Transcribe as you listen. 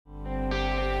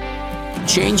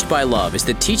Changed by Love is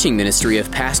the teaching ministry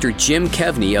of Pastor Jim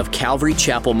Kevney of Calvary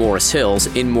Chapel, Morris Hills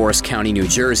in Morris County, New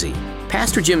Jersey.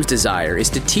 Pastor Jim's desire is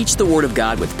to teach the Word of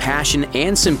God with passion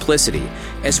and simplicity,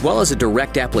 as well as a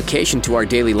direct application to our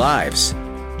daily lives.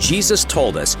 Jesus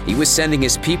told us He was sending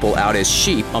His people out as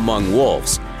sheep among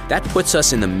wolves. That puts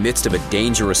us in the midst of a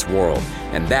dangerous world,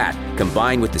 and that,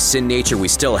 combined with the sin nature we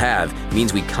still have,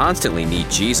 means we constantly need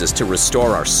Jesus to restore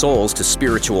our souls to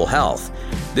spiritual health.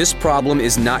 This problem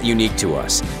is not unique to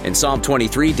us. In Psalm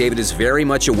 23, David is very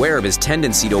much aware of his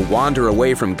tendency to wander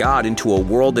away from God into a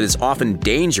world that is often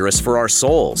dangerous for our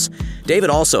souls. David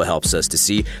also helps us to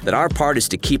see that our part is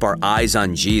to keep our eyes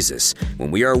on Jesus.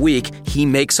 When we are weak, He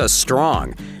makes us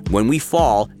strong. When we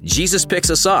fall, Jesus picks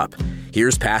us up.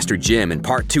 Here's Pastor Jim in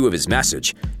part 2 of his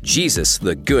message, Jesus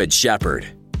the Good Shepherd.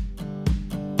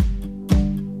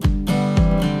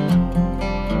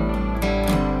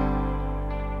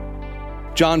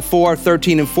 John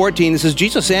 4:13 and 14, it says,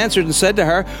 Jesus answered and said to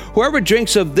her, whoever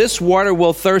drinks of this water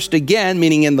will thirst again,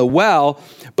 meaning in the well,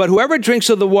 but whoever drinks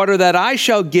of the water that I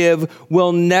shall give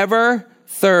will never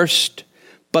thirst.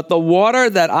 But the water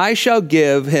that I shall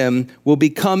give him will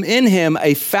become in him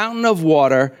a fountain of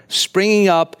water springing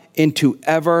up into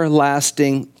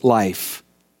everlasting life.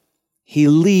 He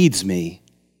leads me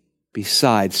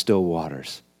beside still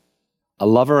waters. I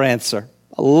love her answer.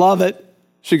 I love it.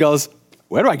 She goes,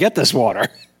 where do I get this water?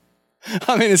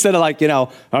 I mean, instead of like,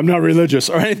 I'm not religious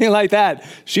or anything like that.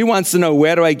 She wants to know,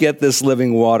 where do I get this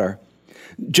living water?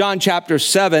 John chapter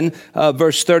 7,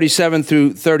 verse 37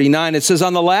 through 39, it says,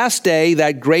 on the last day,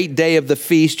 that great day of the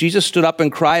feast, Jesus stood up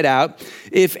and cried out,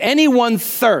 if anyone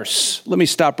thirsts, let me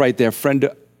stop right there. Friend,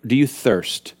 do you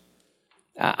thirst?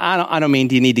 I don't mean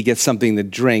do you need to get something to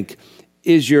drink.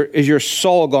 Is your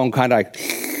soul going kind of like,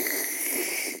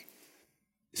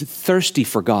 is it thirsty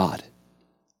for God?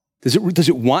 Does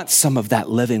it want some of that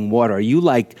living water? Are you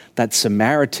like that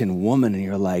Samaritan woman and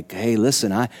you're like, hey,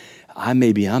 listen, I'm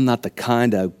not the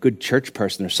kind of good church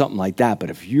person or something like that,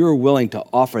 but if you're willing to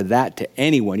offer that to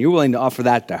anyone, you're willing to offer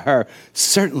that to her,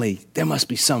 certainly there must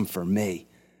be some for me.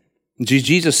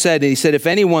 Jesus said, if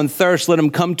anyone thirsts, let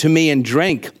him come to me and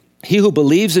drink. He who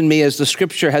believes in me, as the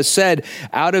scripture has said,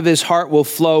 out of his heart will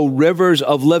flow rivers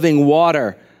of living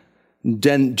water.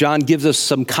 Then John gives us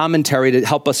some commentary to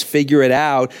help us figure it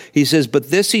out. He says,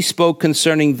 but this he spoke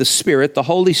concerning the Spirit, the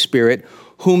Holy Spirit,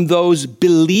 whom those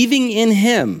believing in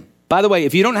him. By the way,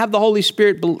 if you don't have the Holy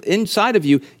Spirit inside of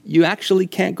you, you actually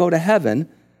can't go to heaven.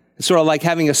 It's sort of like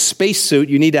having a spacesuit.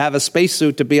 You need to have a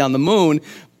spacesuit to be on the moon.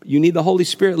 You need the Holy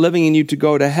Spirit living in you to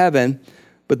go to heaven.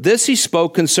 But this he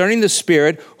spoke concerning the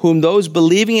Spirit, whom those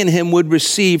believing in him would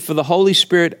receive, for the Holy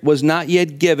Spirit was not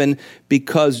yet given,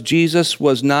 because Jesus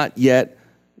was not yet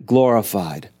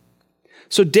glorified.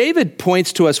 So David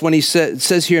points to us when he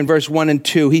says here in verse 1 and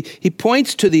 2, he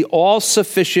points to the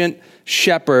all-sufficient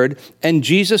shepherd, and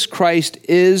Jesus Christ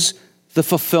is the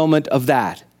fulfillment of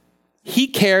that. He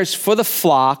cares for the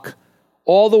flock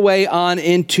all the way on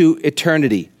into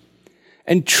eternity.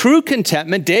 And true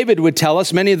contentment, David would tell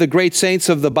us, many of the great saints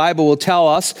of the Bible will tell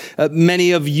us,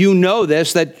 many of you know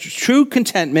this, that true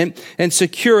contentment and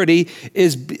security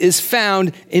is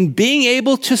found in being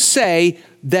able to say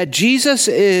that Jesus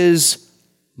is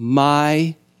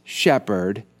my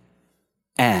shepherd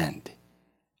and.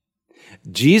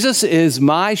 Jesus is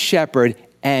my shepherd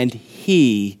and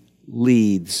he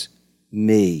leads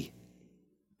me.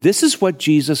 This is what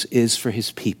Jesus is for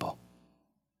his people.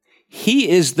 He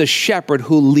is the shepherd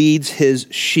who leads his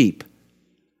sheep.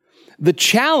 The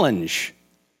challenge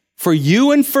for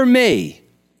you and for me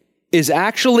is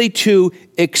actually to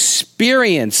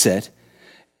experience it.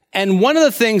 And one of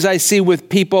the things I see with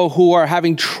people who are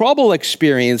having trouble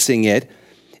experiencing it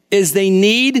is they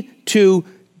need to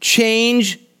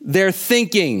change their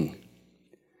thinking,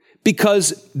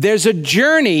 because there's a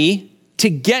journey to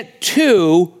get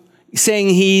to saying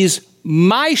he's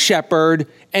my shepherd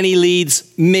and he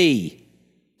leads me.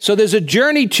 So there's a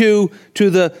journey to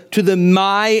the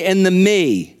my and the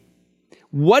me.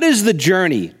 What is the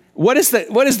journey? What is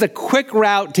the quick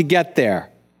route to get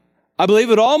there? I believe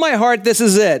with all my heart this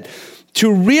is it.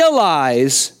 To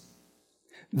realize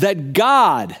that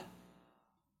God,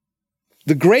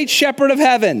 the great shepherd of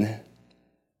heaven,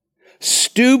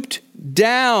 stooped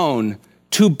down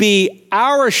to be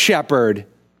our shepherd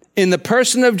in the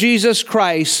person of Jesus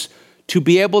Christ, to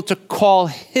be able to call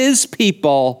his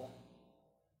people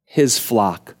his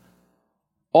flock.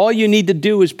 All you need to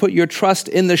do is put your trust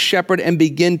in the shepherd and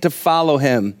begin to follow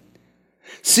him.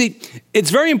 See,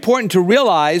 it's very important to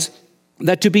realize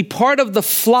that to be part of the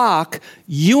flock,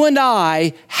 you and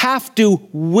I have to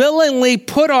willingly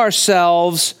put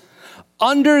ourselves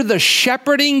under the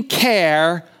shepherding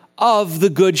care of the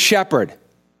good shepherd.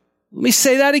 Let me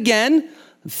say that again.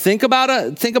 Think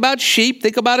about sheep,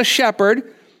 think about a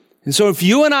shepherd. And so if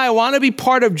you and I want to be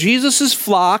part of Jesus'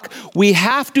 flock, we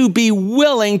have to be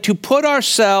willing to put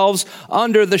ourselves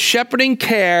under the shepherding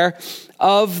care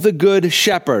of the good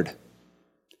shepherd.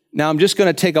 Now, I'm just going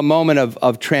to take a moment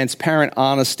of transparent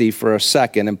honesty for a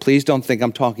second, and please don't think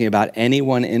I'm talking about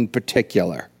anyone in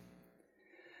particular.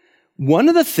 One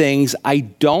of the things I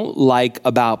don't like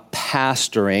about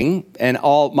pastoring, and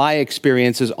all my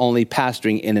experience is only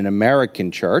pastoring in an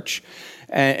American church,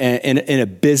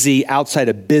 outside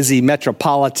a busy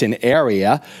metropolitan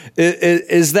area,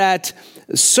 is that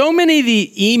so many of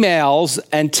the emails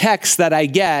and texts that I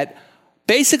get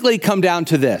basically come down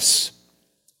to this: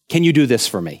 can you do this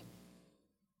for me?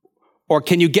 Or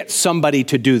can you get somebody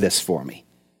to do this for me?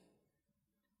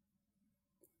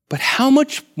 But how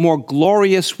much more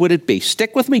glorious would it be?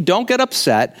 Stick with me, don't get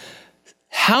upset.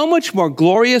 How much more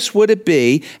glorious would it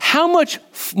be? How much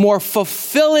more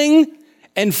fulfilling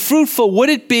and fruitful would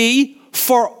it be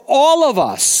for all of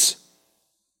us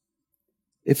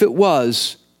if it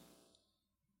was,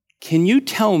 can you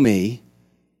tell me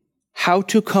how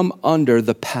to come under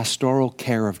the pastoral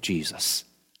care of Jesus?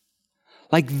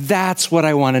 Like, that's what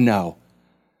I want to know.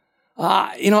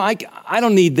 I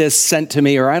don't need this sent to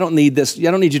me, or I don't need this. I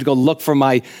don't need you to go look for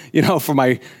my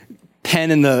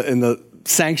pen in the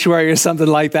sanctuary or something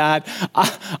like that.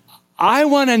 I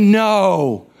want to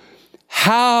know,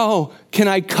 how can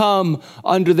I come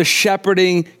under the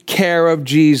shepherding care of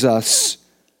Jesus?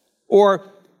 Or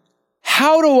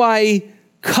how do I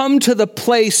come to the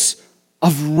place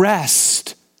of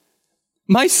rest?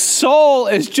 My soul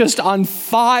is just on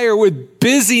fire with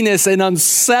busyness and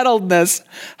unsettledness.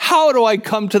 How do I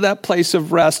come to that place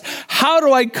of rest? How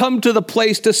do I come to the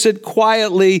place to sit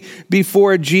quietly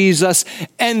before Jesus?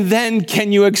 And then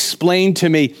can you explain to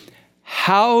me,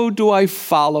 how do I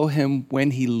follow him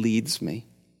when he leads me?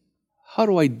 How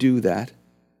do I do that?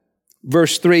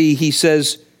 Verse 3, he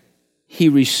says, he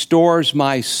restores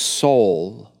my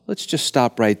soul. Let's just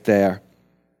stop right there.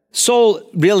 Soul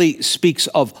really speaks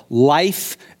of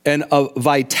life and of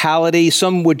vitality.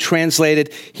 Some would translate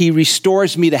it, he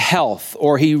restores me to health,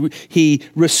 or he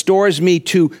restores me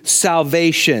to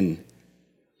salvation.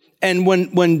 And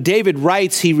when David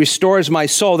writes, he restores my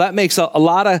soul, that makes a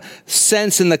lot of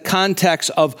sense in the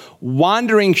context of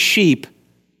wandering sheep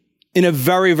in a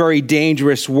very, very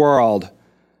dangerous world.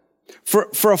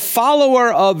 For a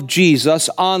follower of Jesus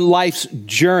on life's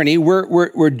journey,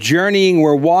 we're journeying,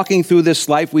 we're walking through this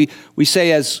life. We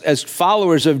say as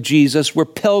followers of Jesus, we're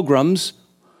pilgrims.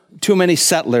 Too many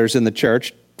settlers in the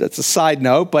church. That's a side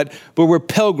note, but we're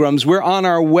pilgrims. We're on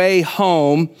our way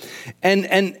home.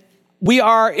 And we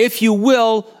are, if you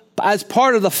will, as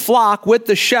part of the flock with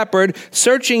the shepherd,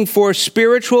 searching for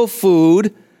spiritual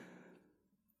food,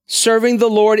 serving the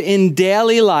Lord in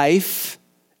daily life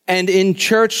and in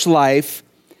church life.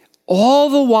 All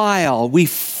the while, we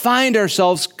find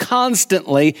ourselves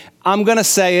constantly, I'm going to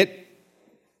say it,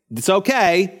 it's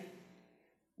okay,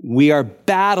 we are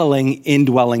battling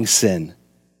indwelling sin.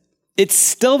 It's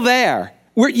still there.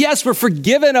 We're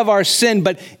forgiven of our sin,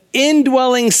 but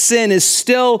indwelling sin is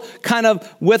still kind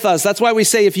of with us. That's why we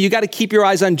say if you got to keep your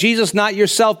eyes on Jesus, not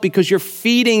yourself, because you're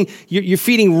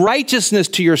feeding righteousness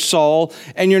to your soul,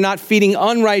 and you're not feeding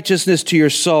unrighteousness to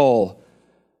your soul.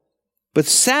 But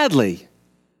sadly,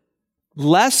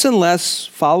 less and less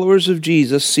followers of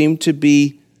Jesus seem to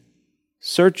be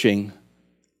searching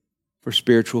for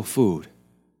spiritual food.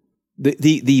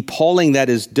 The polling that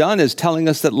is done is telling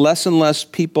us that less and less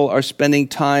people are spending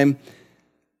time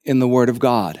in the Word of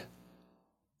God.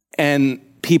 And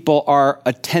people are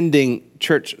attending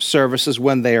church services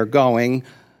when they are going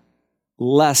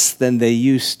less than they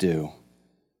used to.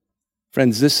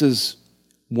 Friends, this is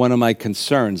one of my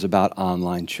concerns about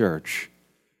online church.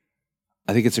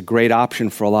 I think it's a great option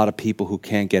for a lot of people who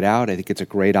can't get out. I think it's a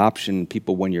great option,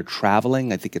 people, when you're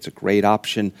traveling. I think it's a great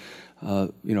option,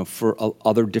 for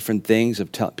other different things,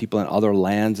 of people in other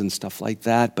lands and stuff like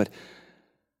that. But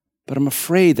I'm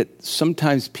afraid that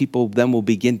sometimes people then will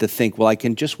begin to think, well, I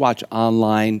can just watch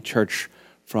online church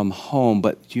from home.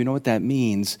 But do you know what that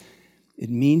means? It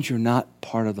means you're not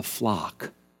part of the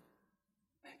flock.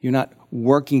 You're not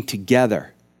working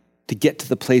together to get to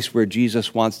the place where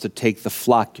Jesus wants to take the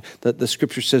flock. The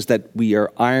scripture says that we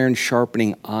are iron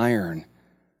sharpening iron,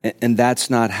 and that's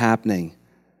not happening.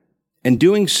 And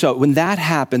doing so, when that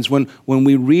happens, when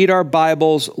we read our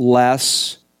Bibles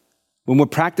less, when we're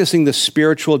practicing the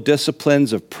spiritual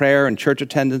disciplines of prayer and church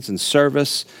attendance and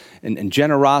service and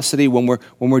generosity, when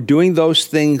we're doing those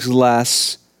things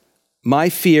less, My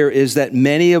fear is that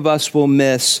many of us will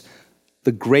miss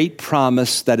the great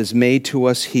promise that is made to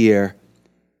us here.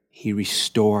 He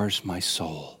restores my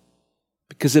soul.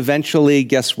 Because eventually,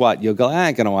 guess what? You'll go, I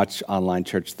ain't going to watch online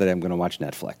church today. I'm going to watch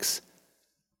Netflix.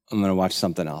 I'm going to watch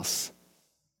something else.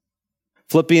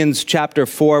 Philippians chapter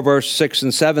 4, verse 6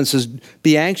 and 7 says,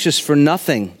 be anxious for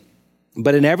nothing,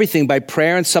 but in everything by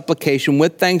prayer and supplication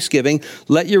with thanksgiving,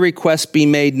 let your requests be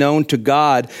made known to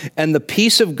God, and the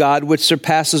peace of God, which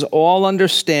surpasses all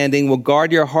understanding, will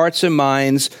guard your hearts and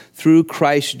minds through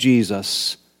Christ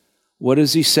Jesus. What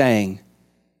is he saying?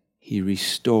 He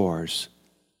restores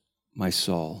my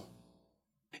soul.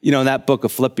 You know, in that book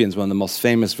of Philippians, one of the most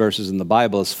famous verses in the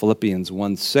Bible is Philippians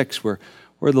 1:6,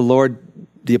 where the Lord,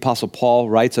 the Apostle Paul,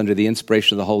 writes under the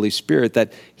inspiration of the Holy Spirit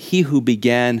that he who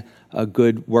began a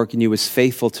good work in you is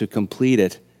faithful to complete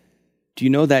it. Do you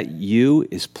know that you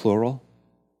is plural?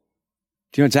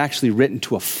 Do you know it's actually written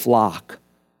to a flock,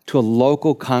 to a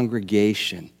local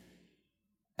congregation,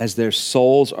 as their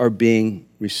souls are being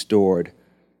restored?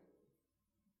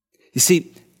 You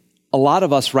see, a lot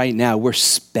of us right now, we're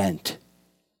spent.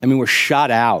 I mean, we're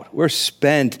shot out. We're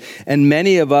spent. And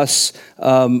many of us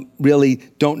really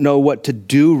don't know what to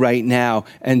do right now.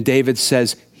 And David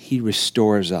says, he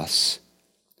restores us.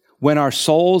 When our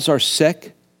souls are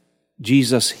sick,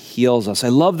 Jesus heals us. I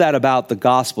love that about the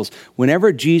Gospels.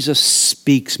 Whenever Jesus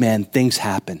speaks, man, things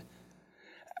happen.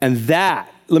 And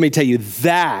that, let me tell you,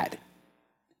 that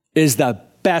is the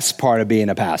best part of being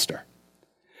a pastor.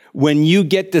 When you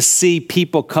get to see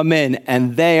people come in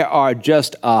and they are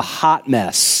just a hot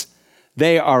mess.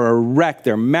 They are a wreck.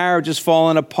 Their marriage is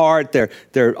falling apart.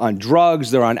 They're on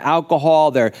drugs. They're on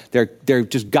alcohol. They're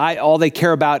just all they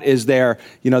care about is their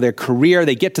career.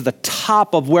 They get to the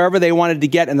top of wherever they wanted to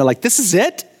get, and they're like, "This is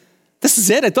it. This is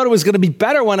it. I thought it was going to be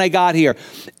better when I got here."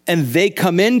 And they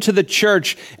come into the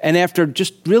church, and after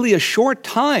just really a short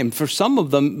time, for some of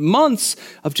them, months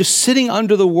of just sitting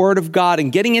under the Word of God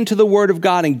and getting into the Word of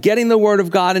God and getting the Word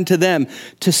of God into them,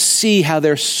 to see how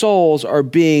their souls are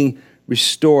being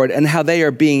restored and how they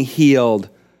are being healed.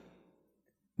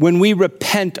 When we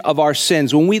repent of our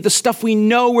sins, when the stuff we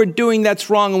know we're doing that's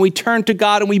wrong, and we turn to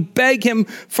God and we beg him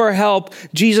for help,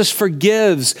 Jesus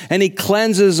forgives and he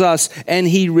cleanses us and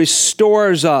he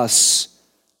restores us.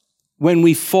 When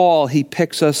we fall, he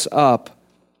picks us up.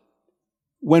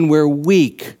 When we're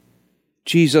weak,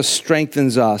 Jesus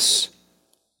strengthens us.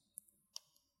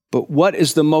 But what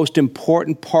is the most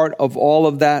important part of all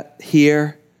of that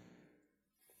here?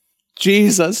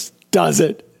 Jesus does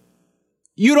it.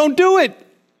 You don't do it.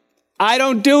 I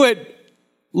don't do it.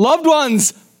 Loved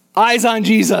ones, eyes on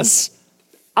Jesus.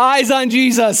 Eyes on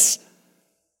Jesus.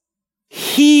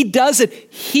 He does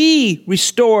it. He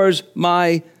restores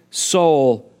my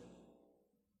soul.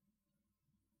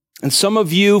 And some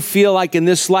of you feel like in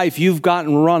this life you've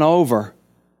gotten run over.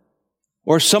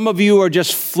 Or some of you are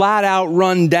just flat out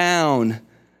run down.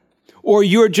 Or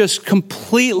you're just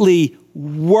completely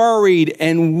worried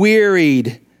and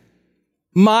wearied.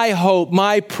 My hope,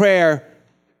 my prayer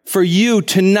for you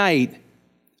tonight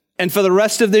and for the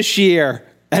rest of this year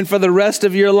and for the rest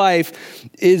of your life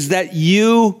is that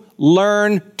you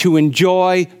learn to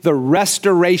enjoy the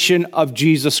restoration of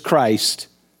Jesus Christ.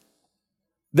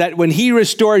 That when he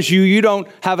restores you, you don't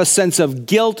have a sense of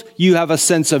guilt, you have a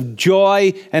sense of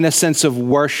joy and a sense of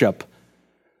worship.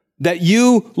 That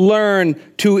you learn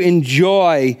to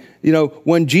enjoy,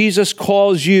 when Jesus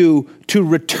calls you to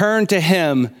return to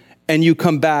him and you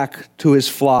come back to his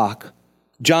flock.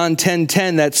 John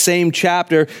 10:10, that same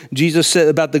chapter, Jesus said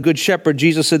about the good shepherd,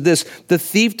 Jesus said this, "The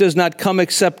thief does not come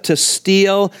except to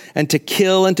steal and to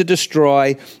kill and to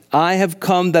destroy. I have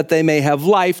come that they may have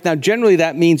life." Now, generally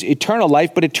that means eternal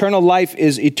life, but eternal life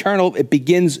is eternal. It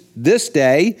begins this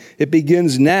day. It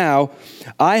begins now.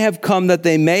 "I have come that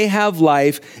they may have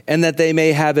life and that they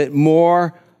may have it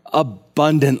more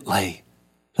abundantly."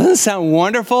 Doesn't that sound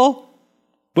wonderful?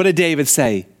 What did David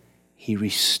say? He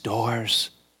restores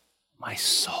my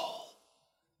soul.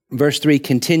 Verse 3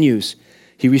 continues.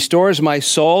 He restores my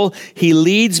soul. He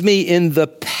leads me in the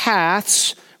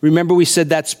paths. Remember, we said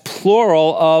that's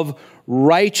plural of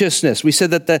righteousness. We said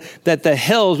that the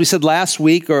hills. We said last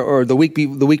week, or the week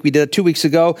we did it 2 weeks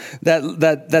ago,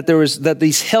 that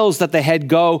these hills that they had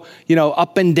go,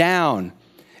 up and down.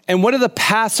 And what are the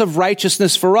paths of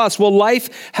righteousness for us? Well, life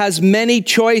has many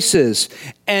choices.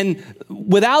 And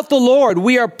without the Lord,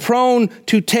 we are prone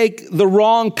to take the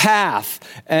wrong path.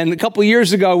 And a couple of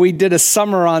years ago, we did a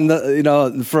summer on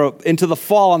into the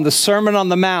fall on the Sermon on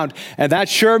the Mount. And that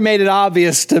sure made it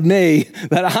obvious to me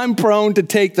that I'm prone to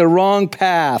take the wrong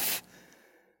path.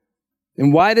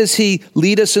 And why does he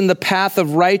lead us in the path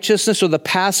of righteousness or the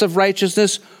paths of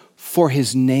righteousness? for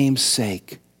his name's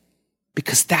sake,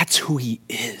 because that's who he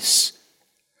is,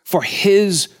 for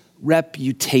his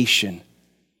reputation.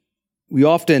 We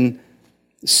often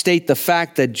state the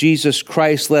fact that Jesus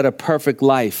Christ led a perfect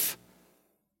life.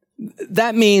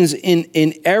 That means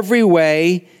in every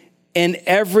way and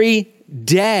every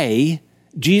day,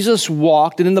 Jesus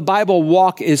walked, and in the Bible,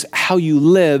 walk is how you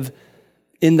live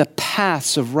in the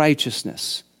paths of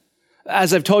righteousness.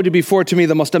 As I've told you before, to me,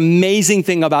 the most amazing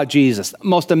thing about Jesus,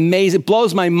 it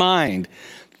blows my mind,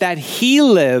 that he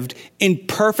lived in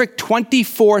perfect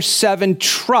 24/7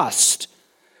 trust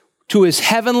to his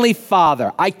heavenly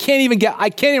Father. I can't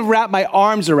even wrap my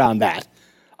arms around that.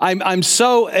 I'm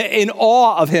so in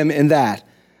awe of him in that.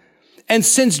 And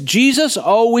since Jesus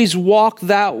always walked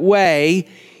that way,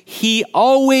 he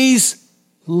always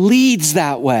leads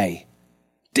that way.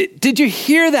 Did you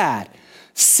hear that?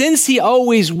 Since he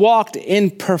always walked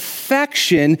in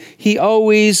perfection, he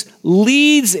always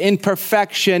leads in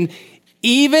perfection,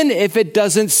 even if it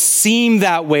doesn't seem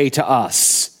that way to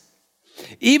us.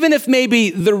 Even if maybe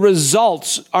the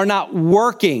results are not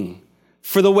working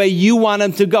for the way you want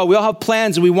them to go. We all have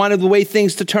plans and we wanted the way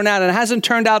things to turn out, and it hasn't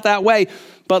turned out that way.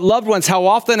 But loved ones, how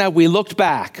often have we looked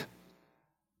back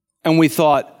and we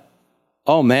thought,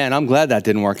 oh man, I'm glad that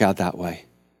didn't work out that way,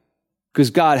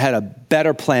 because God had a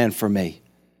better plan for me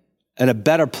and a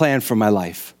better plan for my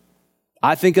life.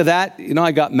 I think of that,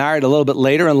 I got married a little bit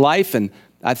later in life, and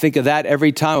I think of that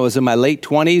every time. I was in my late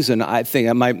 20s, and I think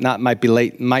it might not be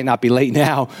late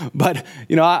now. But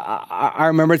I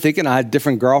remember thinking I had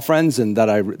different girlfriends and that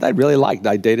I really liked.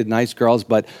 I dated nice girls,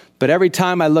 but every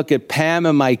time I look at Pam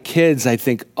and my kids, I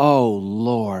think, oh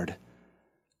Lord,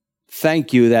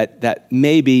 thank you that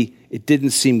maybe it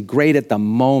didn't seem great at the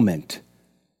moment,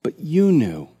 but you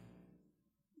knew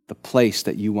the place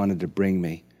that you wanted to bring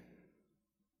me.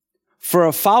 For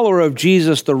a follower of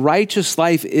Jesus, the righteous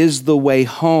life is the way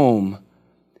home.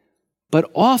 But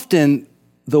often,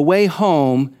 the way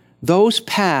home, those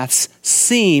paths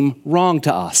seem wrong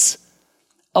to us.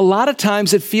 A lot of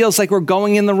times, it feels like we're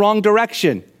going in the wrong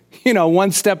direction.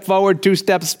 One step forward, two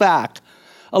steps back.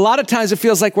 A lot of times, it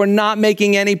feels like we're not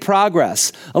making any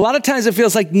progress. A lot of times, it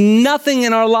feels like nothing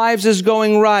in our lives is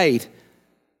going right.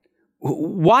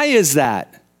 Why is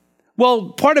that? Well,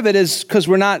 part of it is because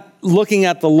we're not looking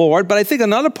at the Lord, but I think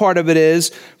another part of it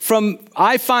is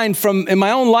I find in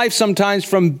my own life sometimes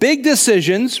from big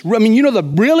decisions,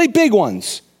 the really big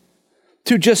ones,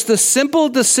 to just the simple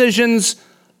decisions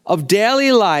of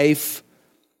daily life,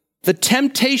 the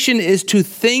temptation is to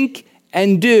think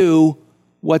and do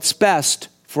what's best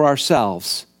for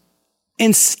ourselves,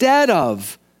 instead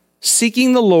of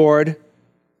seeking the Lord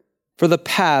for the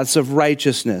paths of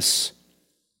righteousness.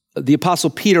 The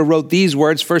Apostle Peter wrote these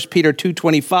words, 1 Peter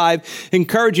 2:25,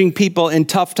 encouraging people in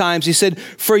tough times. He said,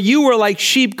 "For you were like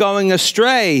sheep going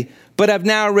astray, but have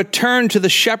now returned to the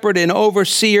shepherd and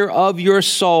overseer of your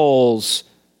souls."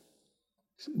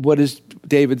 What does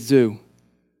David do?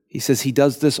 He says he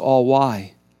does this all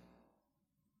why?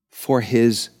 For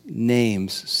his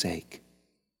name's sake.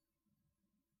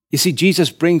 You see, Jesus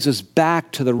brings us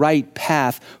back to the right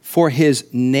path for his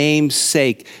name's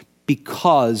sake,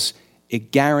 because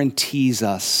it guarantees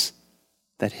us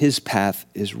that his path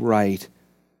is right.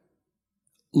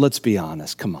 Let's be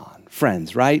honest. Come on.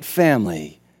 Friends, right?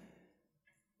 Family.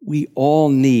 We all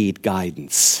need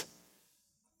guidance.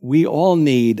 We all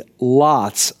need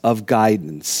lots of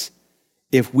guidance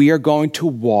if we are going to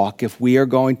walk, if we are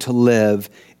going to live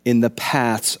in the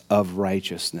paths of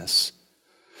righteousness.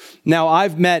 Now,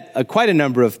 I've met quite a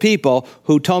number of people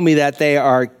who told me that they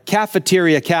are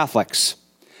cafeteria Catholics,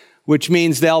 which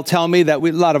means they'll tell me that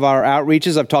a lot of our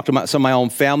outreaches, I've talked to some of my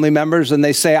own family members, and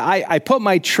they say, I put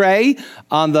my tray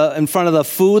in front of the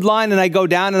food line, and I go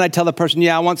down and I tell the person,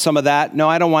 yeah, I want some of that. No,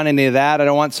 I don't want any of that. I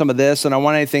don't want some of this, and I don't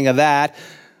want anything of that.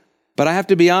 But I have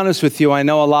to be honest with you, I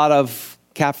know a lot of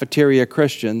cafeteria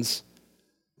Christians,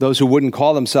 those who wouldn't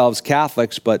call themselves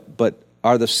Catholics, but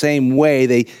are the same way.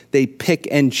 They pick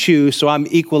and choose, so I'm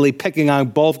equally picking on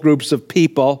both groups of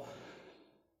people.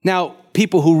 Now,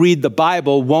 people who read the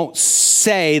Bible won't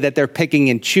say that they're picking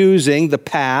and choosing the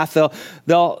path.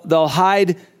 They'll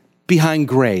hide behind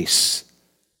grace.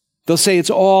 They'll say it's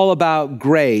all about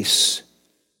grace.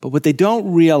 But what they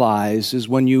don't realize is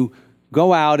when you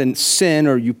go out and sin,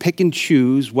 or you pick and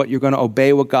choose what you're going to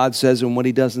obey what God says and what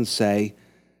he doesn't say,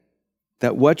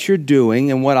 that what you're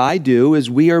doing and what I do is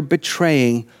we are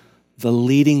betraying the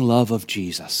leading love of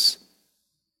Jesus.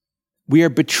 We are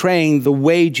betraying the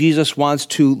way Jesus wants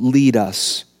to lead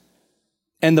us.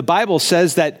 And the Bible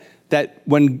says that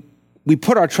when we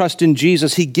put our trust in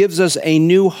Jesus, he gives us a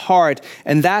new heart,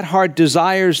 and that heart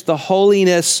desires the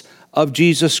holiness of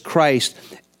Jesus Christ.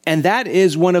 And that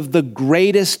is one of the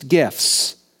greatest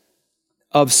gifts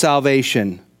of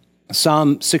salvation.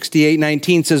 Psalm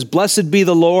 68:19 says, "Blessed be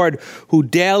the Lord who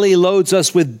daily loads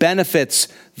us with benefits,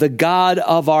 the God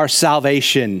of our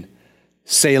salvation."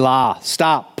 Selah.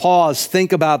 Stop, pause,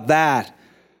 think about that.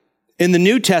 In the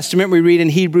New Testament, we read in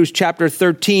Hebrews chapter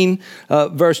 13,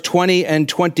 verse 20 and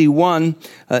 21,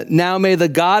 "Now may the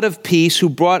God of peace, who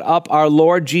brought up our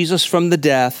Lord Jesus from the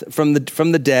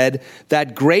dead,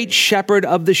 that great shepherd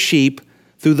of the sheep,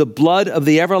 through the blood of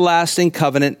the everlasting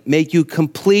covenant, make you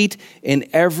complete in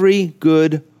every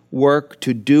good work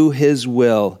to do his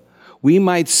will." We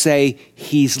might say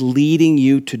he's leading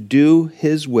you to do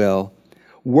his will,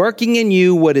 working in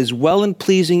you what is well and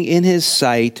pleasing in his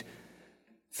sight,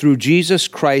 through Jesus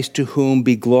Christ, to whom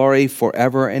be glory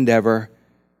forever and ever.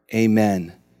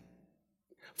 Amen.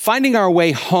 Finding our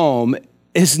way home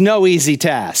is no easy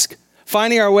task.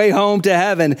 Finding our way home to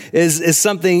heaven is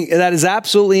something that is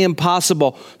absolutely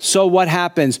impossible. So what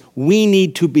happens? We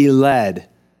need to be led.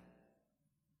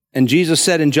 And Jesus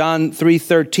said in John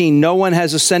 3:13, "No one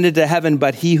has ascended to heaven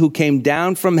but he who came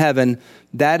down from heaven,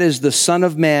 that is the Son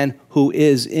of Man who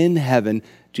is in heaven."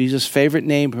 Jesus' favorite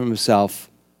name for himself,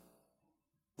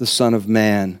 the Son of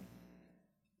Man.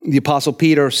 The Apostle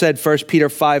Peter said, 1 Peter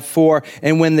 5:4,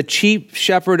 "And when the chief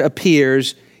shepherd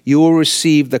appears, you will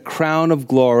receive the crown of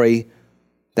glory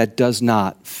that does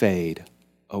not fade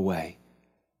away."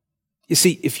 You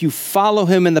see, if you follow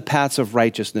him in the paths of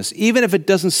righteousness, even if it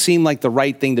doesn't seem like the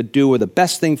right thing to do or the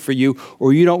best thing for you,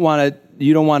 or you don't want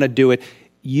to do it,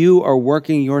 you are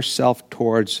working yourself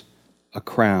towards a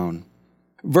crown.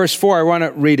 Verse 4, I want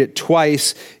to read it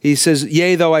twice. He says,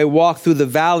 "Yea, though I walk through the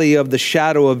valley of the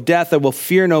shadow of death, I will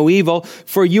fear no evil,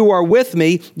 for you are with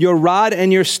me. Your rod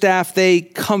and your staff, they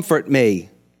comfort me."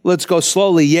 Let's go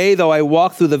slowly. "Yea, though I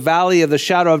walk through the valley of the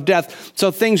shadow of death." So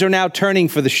things are now turning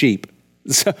for the sheep.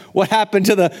 So what happened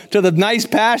to the nice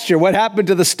pasture? What happened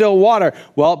to the still water?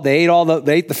 Well, they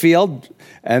ate the field,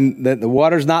 and the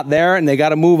water's not there, and they got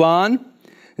to move on.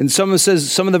 And some of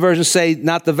the versions say,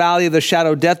 not the valley of the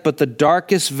shadow of death, but the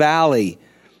darkest valley.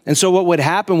 And so what would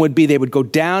happen would be they would go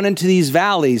down into these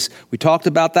valleys. We talked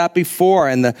about that before.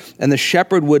 And the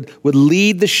shepherd would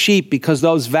lead the sheep, because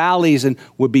those valleys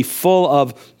would be full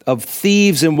of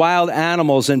thieves and wild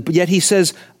animals. And yet he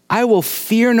says, "I will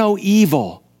fear no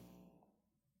evil."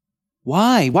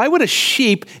 Why? Why would a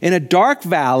sheep in a dark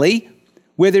valley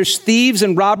where there's thieves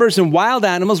and robbers and wild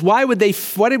animals, why would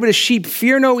a sheep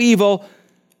fear no evil?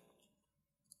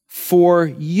 "For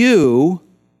you,"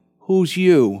 who's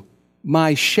you?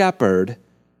 "My shepherd,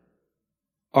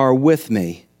 are with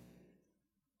me."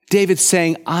 David's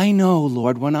saying, I know,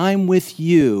 Lord, when I'm with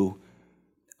you,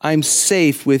 I'm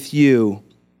safe with you.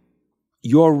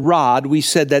 Your rod, we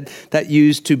said that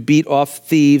used to beat off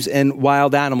thieves and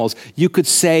wild animals. You could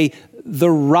say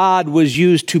the rod was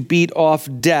used to beat off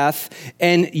death,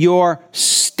 and your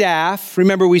staff,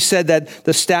 remember we said that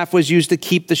the staff was used to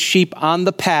keep the sheep on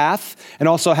the path, and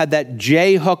also had that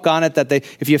J hook on it, that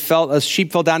if a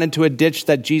sheep fell down into a ditch,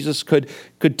 that Jesus could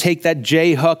take that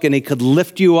J hook and he could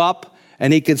lift you up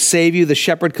and he could save you. The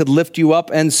shepherd could lift you up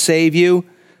and save you,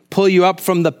 pull you up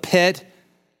from the pit.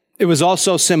 It was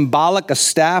also symbolic. A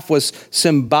staff was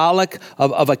symbolic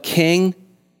of a king.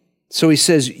 So he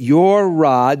says, your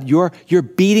rod, you're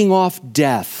beating off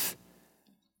death.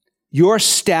 Your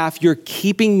staff, you're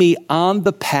keeping me on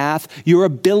the path. Your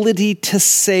ability to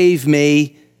save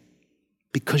me,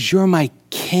 because you're my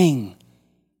king.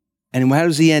 And how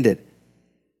does he end it?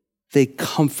 They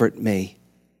comfort me.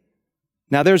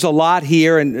 Now, there's a lot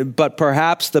here, but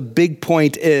perhaps the big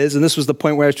point is, and this was the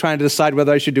point where I was trying to decide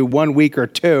whether I should do 1 week or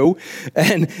 2,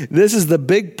 and this is the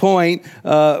big point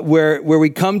where we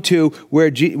come to where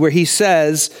he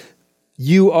says,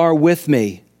 you are with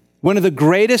me. One of the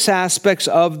greatest aspects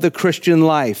of the Christian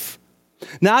life.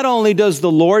 Not only does the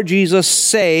Lord Jesus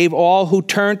save all who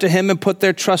turn to him and put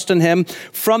their trust in him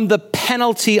from the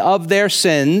penalty of their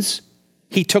sins,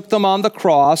 he took them on the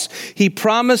cross. He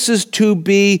promises to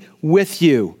be with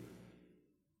you.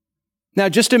 Now,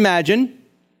 just imagine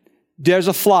there's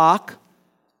a flock,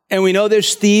 and we know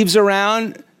there's thieves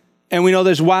around, and we know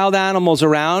there's wild animals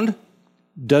around.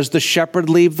 Does the shepherd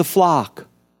leave the flock?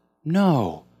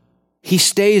 No. He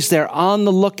stays there on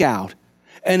the lookout.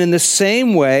 And in the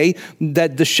same way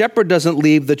that the shepherd doesn't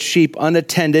leave the sheep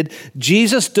unattended,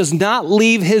 Jesus does not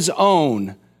leave his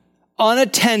own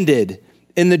unattended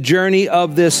in the journey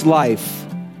of this life.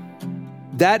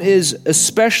 That is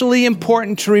especially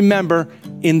important to remember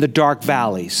in the dark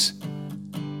valleys.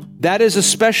 That is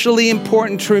especially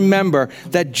important to remember,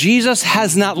 that Jesus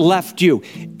has not left you.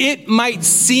 It might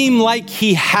seem like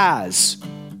he has,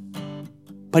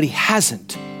 but he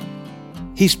hasn't.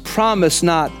 He's promised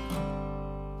not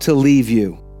to leave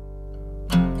you.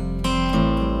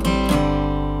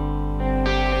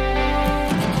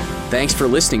 Thanks for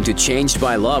listening to Changed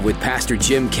by Love with Pastor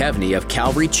Jim Kevney of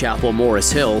Calvary Chapel,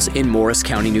 Morris Hills in Morris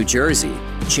County, New Jersey.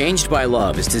 Changed by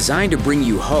Love is designed to bring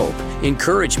you hope,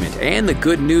 encouragement, and the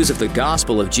good news of the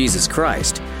gospel of Jesus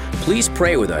Christ. Please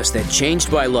pray with us that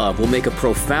Changed by Love will make a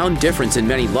profound difference in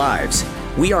many lives.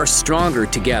 We are stronger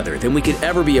together than we could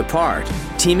ever be apart.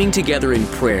 Teaming together in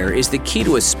prayer is the key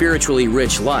to a spiritually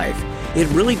rich life. It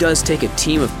really does take a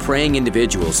team of praying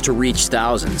individuals to reach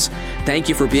thousands. Thank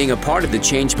you for being a part of the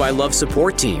Changed by Love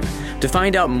support team. To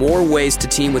find out more ways to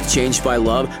team with Changed by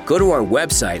Love, go to our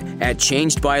website at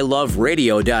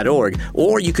changedbyloveradio.org,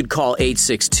 or you could call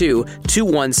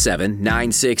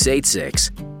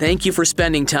 862-217-9686. Thank you for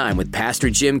spending time with Pastor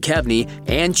Jim Kevney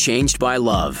and Changed by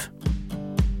Love.